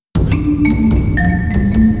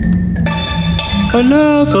I've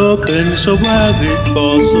never been so worried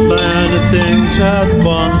for so many things at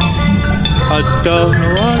once. I don't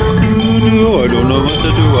know what to do, I don't know what to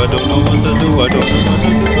do, I don't know what to do, I don't know what to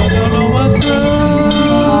do, I don't know what to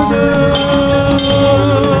do.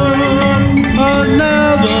 I've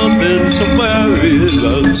never been so worried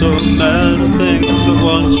about so many things at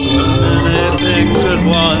once, so many things at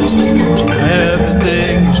once.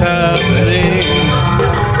 Everything's happening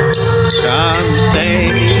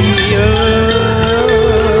simultaneously.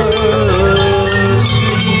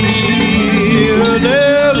 I've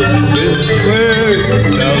never been worried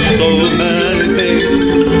about so many things.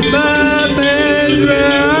 Mai Pen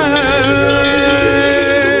Rai,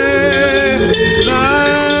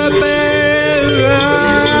 Mai Pen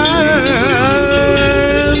Rai.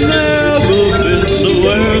 I've never been so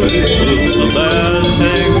worried about so many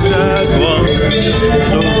things at once.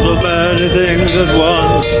 So many things at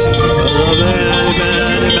once.